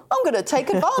call, I'm going to take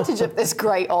advantage of this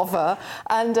great offer.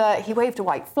 And he waved a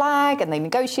white flag and they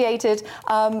negotiated.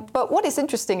 But what is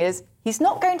interesting is he's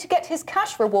not going to get his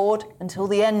cash reward until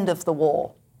the end of the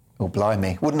war. Oh,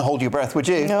 blimey. Wouldn't hold your breath, would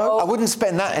you? No. I wouldn't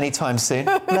spend that anytime soon.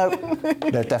 No.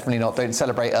 No, definitely not. Don't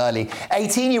celebrate early.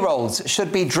 18-year-olds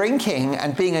should be drinking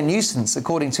and being a nuisance,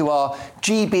 according to our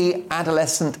GB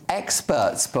adolescent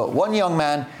experts. But one young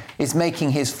man is making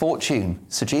his fortune.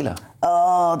 Sajila.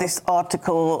 Oh, this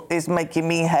article is making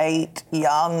me hate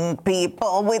young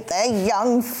people with their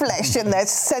young flesh and their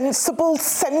sensible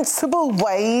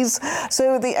ways.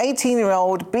 So the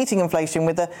 18-year-old beating inflation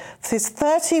with his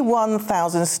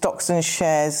 31,000 stocks and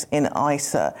shares in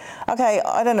ISA. Okay,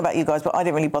 I don't know about you guys, but I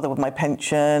didn't really bother with my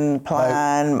pension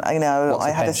plan. No. You know, What's I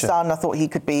a had pension? a son. I thought he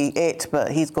could be it,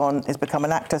 but he's become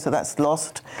an actor, so that's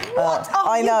lost. What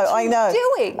are you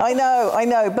doing? I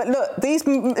know. But look,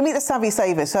 meet the savvy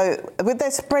savers. So with their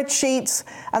spreadsheets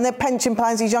and their pension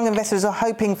plans, these young investors are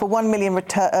hoping for £1 million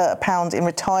pounds in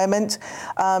retirement.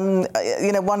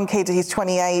 You know, one kid, he's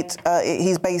 28.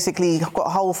 He's basically got a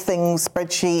whole thing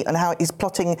spreadsheet and how he's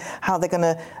plotting how they're going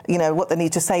to, you know, what they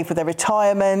need to save for their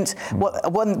retirement,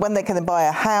 when they can buy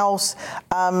a house.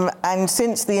 And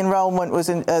since the enrolment was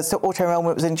auto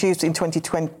enrolment was introduced in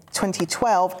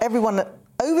 2012, everyone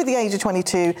over the age of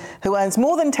 22 who earns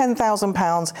more than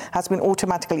 £10,000 has been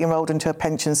automatically enrolled into a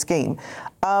pension scheme.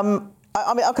 I mean,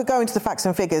 I could go into the facts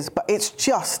and figures, but it's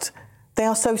just they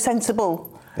are so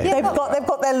sensible. Yeah. They've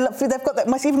got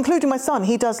their, including my son.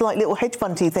 He does like little hedge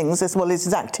fundy things as well as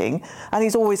his acting, and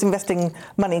he's always investing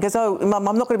money. He goes, "Oh, Mum,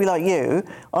 I'm not going to be like you.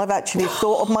 I've actually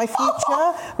thought of my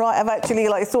future, right? I've actually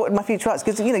thought of my future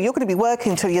because you know you're going to be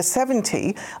working till you're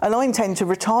 70, and I intend to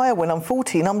retire when I'm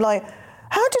 40." And I'm like,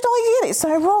 how did I get it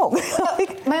so wrong?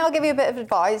 May I give you a bit of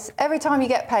advice? Every time you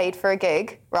get paid for a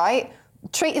gig, right,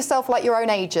 treat yourself like your own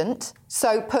agent.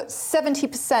 So put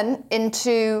 70%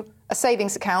 into a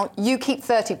savings account. You keep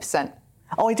 30%.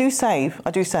 Oh, I do save.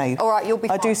 All right, you'll be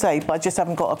fine. I do save, but I just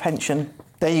haven't got a pension.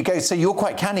 There you go. So you're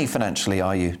quite canny financially,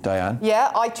 are you, Diane?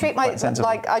 Yeah, I treat Quite sensible.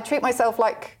 myself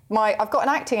like I've got an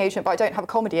acting agent, but I don't have a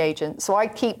comedy agent. So I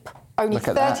keep only Look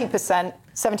at that. 30%,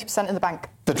 70% in the bank.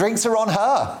 The drinks are on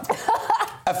her.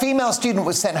 A female student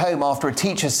was sent home after a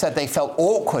teacher said they felt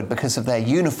awkward because of their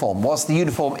uniform. Was the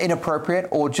uniform inappropriate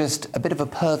or just a bit of a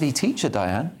pervy teacher,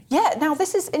 Diane? Yeah, now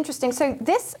this is interesting. So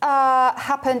this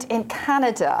happened in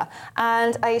Canada,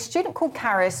 and a student called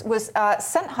Karis was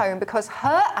sent home because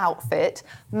her outfit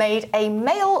made a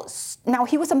male, now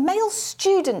he was a male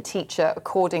student teacher,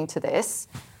 according to this,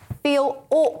 feel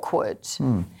awkward.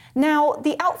 Now,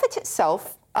 the outfit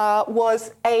itself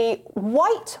was a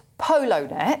white polo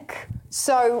neck,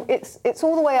 so it's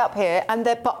all the way up here, and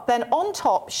but then on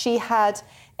top she had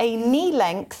a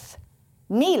knee-length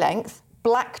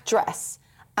black dress,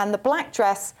 and the black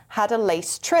dress had a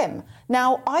lace trim.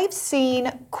 Now, I've seen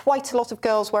quite a lot of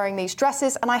girls wearing these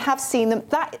dresses, and I have seen them.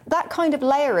 That kind of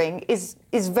layering is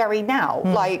very now,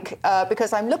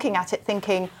 because I'm looking at it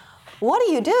thinking, what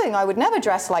are you doing? I would never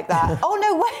dress like that. Oh,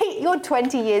 no, wait, you're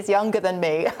 20 years younger than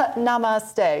me.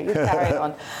 Namaste, carry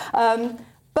on.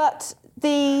 But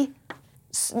the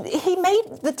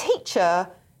teacher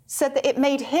said that it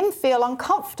made him feel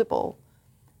uncomfortable.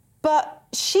 But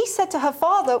she said to her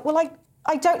father, well,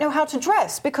 I don't know how to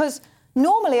dress because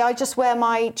normally I just wear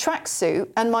my tracksuit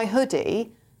and my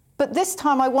hoodie, but this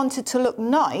time I wanted to look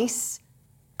nice.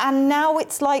 And now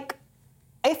it's like,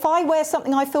 if I wear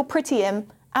something I feel pretty in,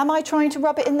 am I trying to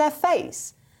rub it in their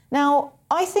face? Now,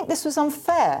 I think this was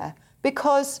unfair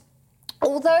because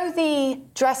although the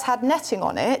dress had netting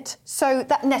on it, so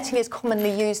that netting is commonly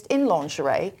used in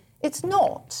lingerie, it's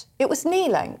not. It was knee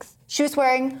length. She was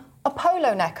wearing a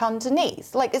polo neck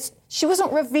underneath. She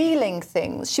wasn't revealing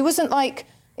things. She wasn't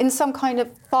in some kind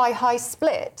of thigh-high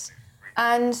split.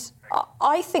 And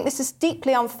I think this is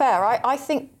deeply unfair. I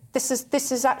think this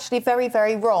is actually very,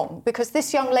 very wrong because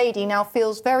this young lady now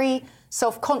feels very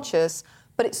self-conscious,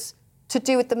 but it's to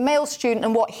do with the male student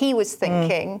and what he was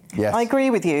thinking. Yes. I agree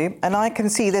with you, and I can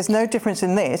see there's no difference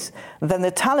in this than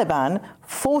the Taliban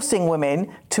forcing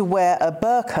women to wear a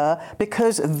burqa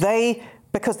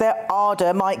because their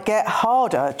ardour might get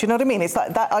harder. Do you know what I mean? It's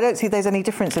like that. I don't see there's any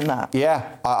difference in that.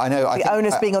 Yeah, I know. The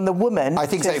onus being on the woman. I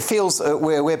think so. It feels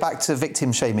we're back to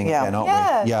victim shaming again,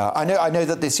 aren't we? Yeah. I know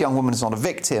that this young woman is not a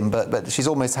victim, but she's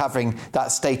almost having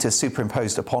that status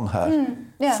superimposed upon her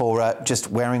for just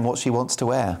wearing what she wants to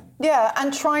wear. Yeah,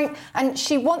 and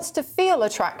she wants to feel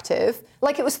attractive.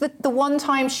 Like it was the one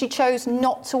time she chose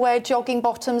not to wear jogging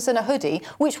bottoms and a hoodie,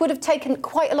 which would have taken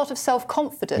quite a lot of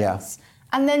self-confidence. Yeah.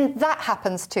 and then that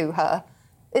happens to her.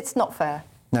 It's not fair.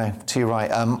 No, too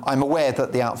right. I'm aware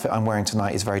that the outfit I'm wearing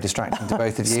tonight is very distracting to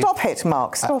both of you. Stop it,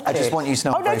 Mark. Stop it. I just want you to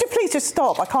know. Oh, no, please just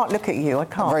stop. I can't look at you. I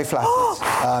can't. I'm very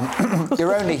flattered.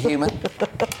 You're only human.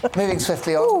 Moving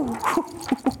swiftly on.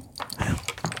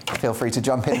 Feel free to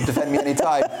jump in and defend me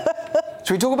anytime.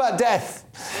 Should we talk about death?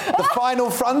 The final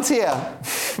frontier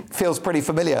feels pretty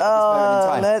familiar at this moment in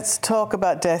time. Let's talk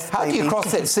about death. How do you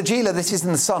cross it? Sajila, this is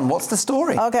in the Sun. What's the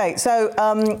story? Okay, so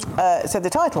the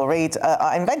title reads,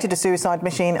 I invented a suicide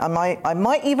machine. I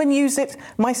might even use it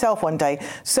myself one day.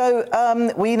 So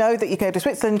we know that you go to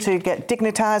Switzerland to get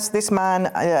Dignitas. This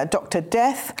man, Dr.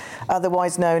 Death,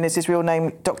 otherwise known as his real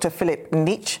name, Dr. Philip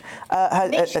Nitschke.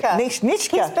 Nitschke.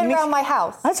 He's been around my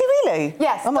house. Has he really?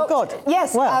 Yes. Oh, my God.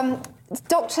 Yes. Wow.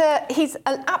 He's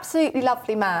an absolutely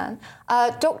lovely man.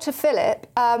 Dr. Philip,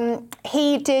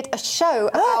 he did a show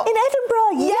about... in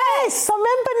Edinburgh, yes, I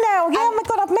remember now. Yeah, oh my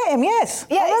God, I've met him, yes.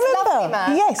 Yeah, I he's remember. a lovely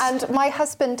man. Yes. And my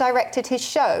husband directed his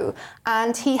show,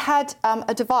 and he had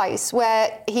a device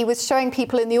where he was showing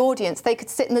people in the audience, they could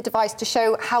sit in the device to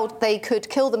show how they could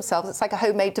kill themselves. It's like a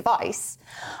homemade device.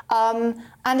 And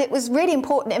it was really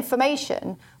important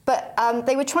information, but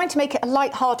they were trying to make it a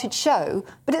light-hearted show,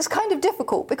 but it's kind of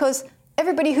difficult because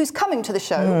everybody who's coming to the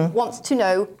show wants to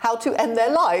know how to end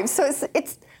their lives. So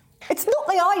it's not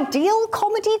the ideal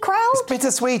comedy crowd. It's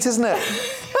bittersweet, isn't it?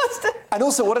 And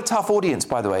also, what a tough audience,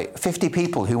 by the way. 50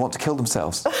 people who want to kill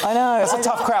themselves. I know. That's a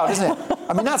tough crowd, isn't it?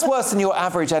 I mean, that's worse than your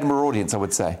average Edinburgh audience, I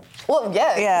would say. Well,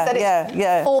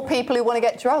 yeah. 4 people who want to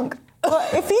get drunk. Well,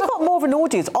 if you got more of an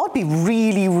audience, I'd be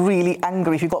really, really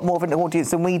angry if you got more of an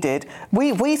audience than we did.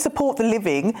 We support the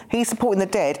living, he's supporting the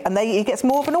dead, and he gets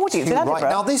more of an audience in Edinburgh. Right.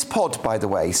 Now, this pod, by the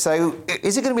way, so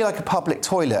is it going to be like a public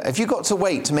toilet? Have you got to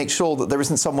wait to make sure that there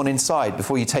isn't someone inside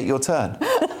before you take your turn?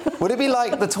 Would it be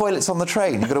like the toilets on the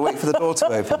train? You've got to wait for the door to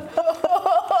open?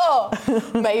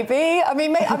 Maybe. I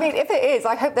mean, if it is,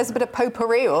 I hope there's a bit of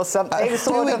potpourri or something.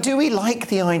 Do we like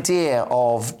the idea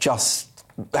of just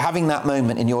having that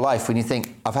moment in your life when you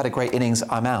think, I've had a great innings,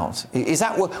 I'm out? Is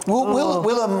that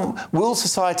will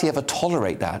society ever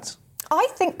tolerate that? I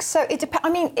think so. It depends. I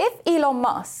mean, if Elon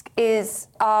Musk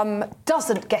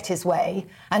doesn't get his way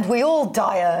and we all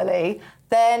die early,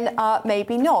 then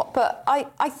maybe not. But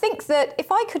I think that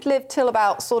if I could live till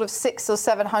about sort of 600 or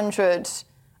 700,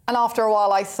 and after a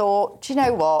while I thought, do you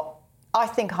know what? I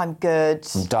think I'm good.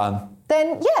 I'm done.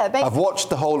 Then, yeah. Maybe. I've watched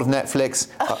the whole of Netflix.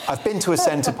 I've been to a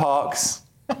Centre Parks.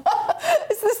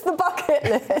 Is this the bucket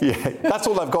list? Yeah, that's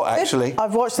all I've got, actually.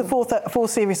 I've watched the full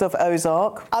series of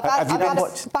Ozark. I've had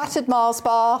a battered Mars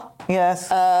bar. Yes.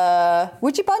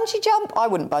 Would you bungee jump? I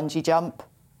wouldn't bungee jump.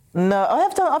 No,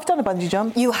 I've done a bungee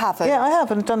jump. You haven't? Yeah, I have,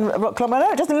 and done rock climbing. I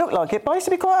know it doesn't look like it, but I used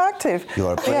to be quite active.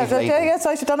 You're a brave lady. Yes,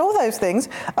 I used to have done all those things.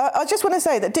 I just want to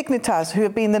say that Dignitas, who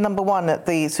have been the #1 at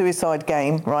the suicide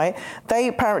game, right? They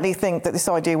apparently think that this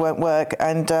idea won't work,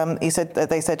 and they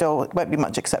said, oh, it won't be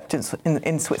much acceptance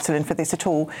in Switzerland for this at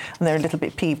all, and they're a little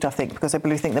bit peeved, I think, because they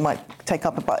really think they might take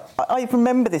up. But I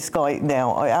remember this guy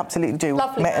now. I absolutely do.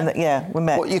 Lovely. We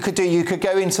met. What you could do, you could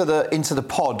go into the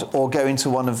pod or go into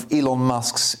one of Elon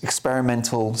Musk's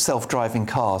experimental self-driving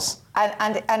cars.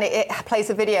 And it plays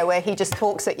a video where he just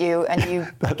talks at you and you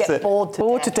get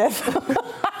bored to death.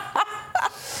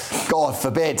 God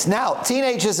forbid. Now,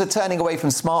 teenagers are turning away from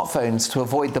smartphones to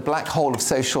avoid the black hole of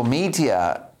social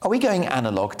media. Are we going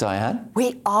analog, Diane?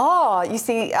 We are. You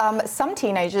see, some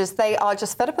teenagers, they are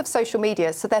just fed up of social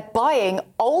media, so they're buying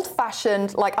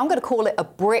old-fashioned, like, I'm going to call it a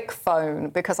brick phone,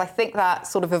 because I think that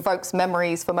sort of evokes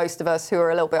memories for most of us who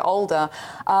are a little bit older.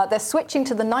 They're switching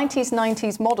to the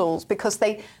 90s models because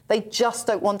they just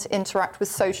don't want to interact with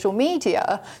social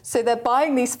media. So they're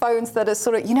buying these phones that are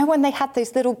sort of, you know, when they had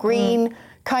those little green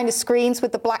kind of screens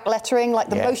with the black lettering, like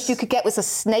the most you could get was a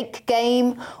Snake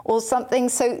game or something.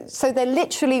 So they're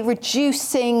literally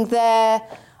reducing their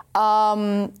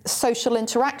social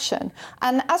interaction.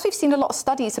 And as we've seen a lot of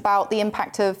studies about the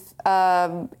impact of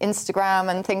Instagram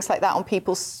and things like that on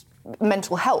people's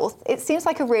mental health, it seems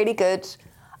like a really good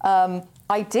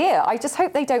idea. I just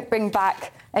hope they don't bring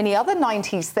back any other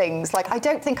 90s things. Like, I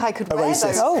don't think I could wear those.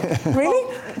 Oh, really?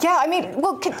 Well, yeah, I mean,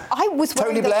 I was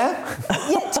wearing Tony Blair?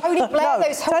 Yeah, Tony Blair. No,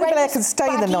 those Tony Blair can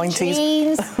stay in the 90s.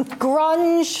 Jeans,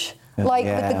 grunge, like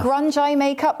with the grunge eye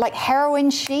makeup, like heroin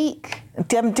chic.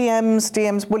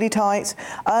 DMs, woolly tights.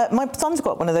 My son's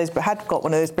got one of those, but had got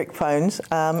one of those brick phones,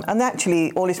 and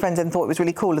actually all his friends then thought it was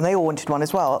really cool, and they all wanted one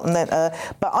as well. And then,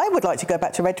 but I would like to go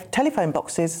back to red telephone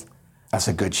boxes. That's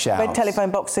a good shout. Red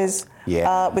telephone boxes,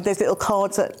 with those little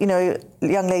cards that, you know,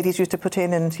 young ladies used to put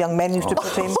in and young men used to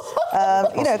put in.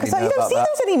 You know, because you don't see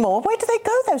those anymore. Where do they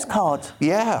go, those cards?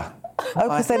 Yeah. Oh,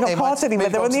 because they're not They part might anymore.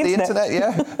 move They're on the internet.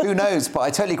 Yeah, who knows? But I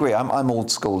totally agree. I'm old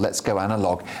school. Let's go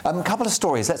analog. A couple of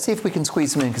stories. Let's see if we can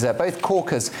squeeze them in because they're both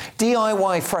corkers.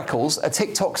 DIY freckles, a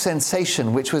TikTok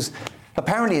sensation, which was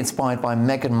apparently inspired by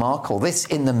Meghan Markle. This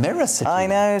in the Mirror City. I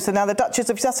know. So now the Duchess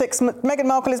of Sussex, Meghan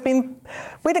Markle, has been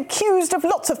accused of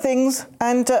lots of things,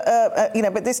 and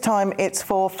but this time it's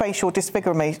for facial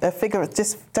disfigurement.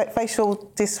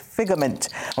 Facial disfigurement.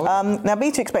 Now,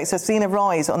 BT Express has seen a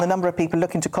rise on the number of people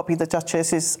looking to copy the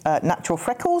Duchess's natural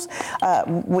freckles,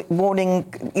 warning.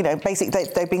 Basically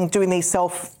they've been doing these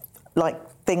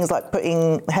things like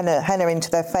putting henna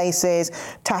into their faces,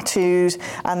 tattoos,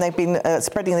 and they've been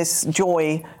spreading this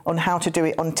joy on how to do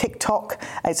it on TikTok.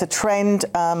 It's a trend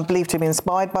believed to be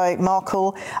inspired by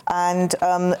Markle, and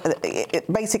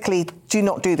basically do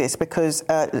not do this because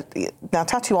now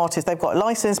tattoo artists, they've got a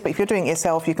license, but if you're doing it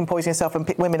yourself, you can poison yourself,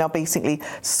 and women are basically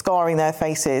scarring their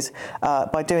faces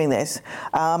by doing this.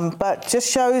 But just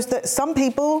shows that some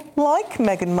people like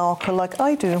Meghan Markle, like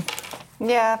I do.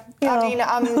 Yeah,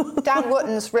 I mean, Dan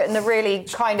Wootton's written a really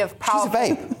kind of powerful...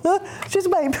 She's a babe. She's a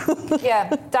babe.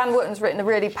 Yeah, Dan Wootton's written a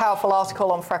really powerful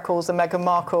article on freckles and Meghan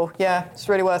Markle. Yeah, it's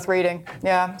really worth reading.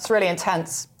 Yeah, it's really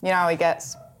intense. You know how he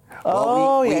gets.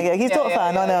 He's not a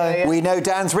fan, I know. Yeah. We know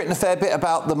Dan's written a fair bit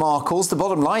about the Markles. The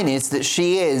bottom line is that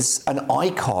she is an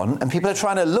icon and people are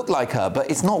trying to look like her, but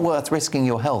it's not worth risking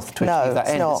your health to achieve that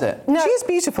end, is it? No, she is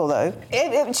beautiful, though.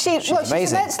 She's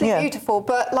amazing. immensely beautiful,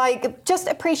 but, just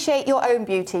appreciate your own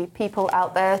beauty, people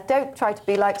out there. Don't try to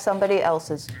be like somebody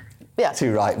else's. Yeah.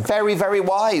 Too right. Very, very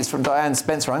wise from Diane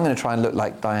Spencer. I'm going to try and look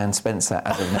like Diane Spencer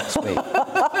as of next week.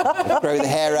 Grow the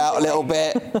hair out a little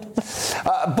bit.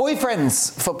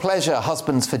 Boyfriends for pleasure,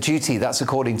 husbands for duty. That's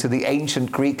according to the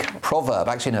ancient Greek proverb.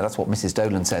 Actually, no, that's what Mrs.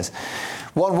 Dolan says.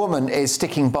 One woman is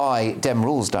sticking by dem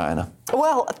rules, Diana.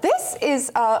 Well, this is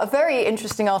a very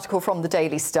interesting article from the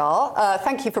Daily Star.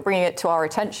 Thank you for bringing it to our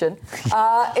attention.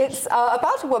 It's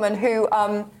about a woman who...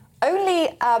 only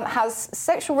has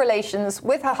sexual relations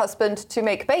with her husband to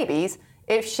make babies.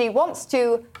 If she wants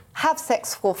to have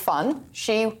sex for fun,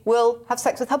 she will have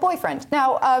sex with her boyfriend.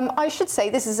 Now, I should say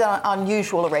this is an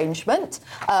unusual arrangement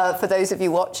for those of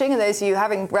you watching and those of you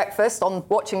having breakfast on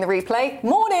watching the replay.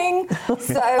 Morning!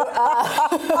 So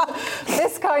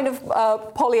this kind of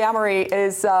polyamory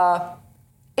is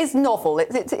novel.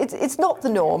 It's not the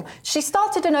norm. She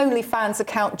started an OnlyFans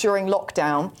account during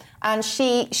lockdown, and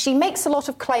she makes a lot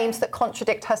of claims that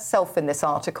contradict herself in this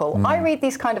article. I read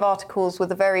these kind of articles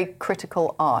with a very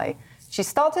critical eye. She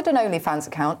started an OnlyFans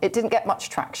account. It didn't get much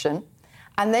traction.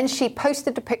 And then she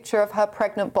posted a picture of her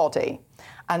pregnant body.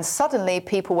 And suddenly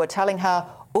people were telling her,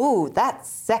 ooh, that's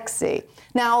sexy.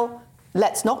 Now,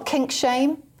 let's not kink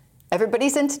shame.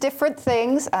 Everybody's into different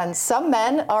things, and some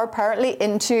men are apparently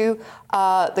into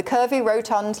the curvy,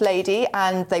 rotund lady,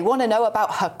 and they want to know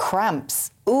about her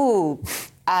cramps. Ooh,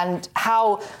 and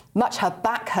how much her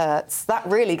back hurts. That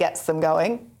really gets them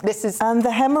going. And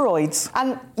the hemorrhoids.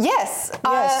 And yes.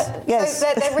 Yes.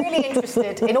 So they're really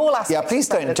interested in all aspects. Yeah, please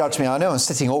don't judge me. I know I'm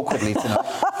sitting awkwardly tonight.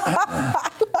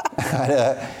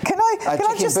 Can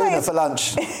I just say for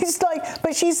lunch? It's like,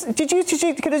 but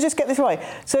could I just get this right?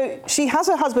 So she has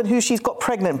a husband who she's got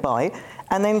pregnant by,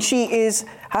 and then she is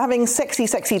having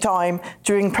sexy time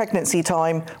during pregnancy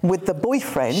time with the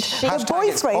boyfriend. The boyfriend.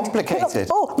 It's complicated.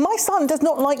 My son does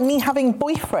not like me having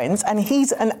boyfriends, and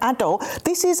he's an adult.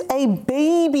 This is a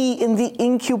baby in the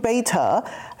incubator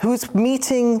who's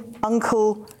meeting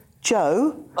Uncle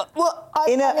Joe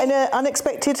in an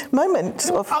unexpected moment.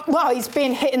 He's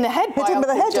being hit in the head by Uncle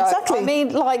Joe. Exactly. I mean,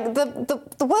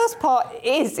 the worst part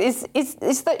is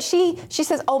that she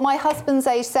says, "Oh, my husband's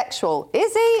asexual."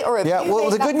 Is he? Or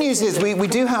the good news is we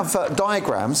do have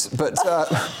diagrams, but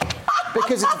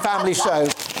because it's a family show,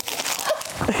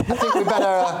 I think we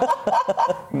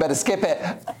better skip it.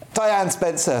 Diane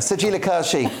Spencer, Sajeela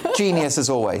Kershi, genius as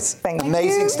always. Thank you.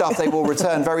 Amazing stuff. They will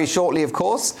return very shortly, of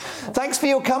course. Thanks for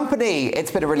your company.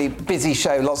 It's been a really busy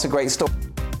show. Lots of great stories.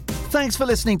 Thanks for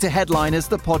listening to Headliners,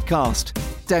 the podcast.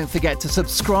 Don't forget to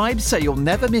subscribe so you'll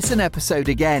never miss an episode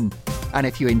again. And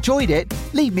if you enjoyed it,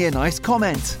 leave me a nice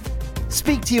comment.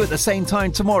 Speak to you at the same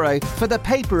time tomorrow for the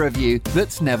paper review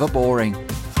that's never boring.